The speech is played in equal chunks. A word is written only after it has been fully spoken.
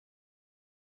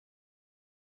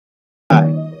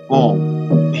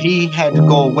He had to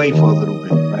go away for a little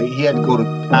bit, right? He had to go to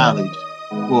college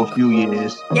for a few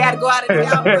years. He had to go out of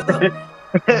town, brother.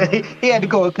 He had to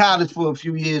go to college for a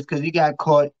few years because he got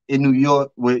caught in New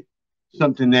York with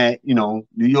something that, New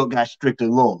York got stricter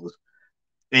laws.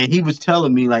 And he was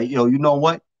telling me, like, yo, you know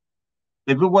what?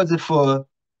 If it wasn't for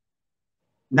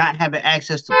not having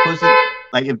access to pussy,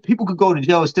 like if people could go to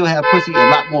jail and still have pussy, a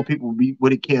lot more people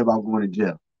wouldn't care about going to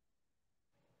jail.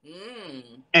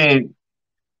 And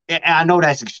I know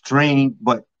that's extreme,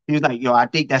 but he was like, yo, I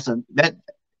think that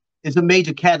is a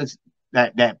major catalyst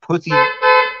that pussy,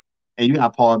 and you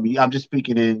gotta pardon me, I'm just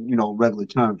speaking in, regular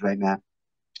terms right now.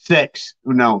 Sex,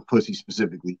 pussy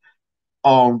specifically,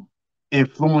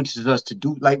 influences us to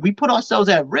do, like, we put ourselves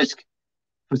at risk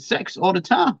for sex all the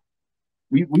time.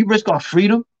 We risk our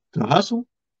freedom to hustle.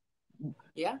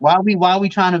 Yeah. Why are we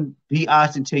trying to be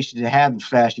ostentatious to have a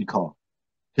flashy car?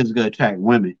 Because it's gonna attract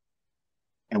women.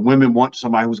 And women want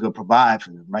somebody who's gonna provide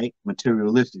for them, right?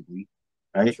 Materialistically,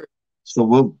 right? True. So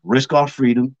we'll risk our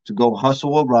freedom to go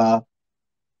hustle or rob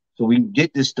so we can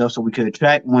get this stuff, so we can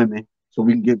attract women, so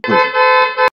we can get pussy.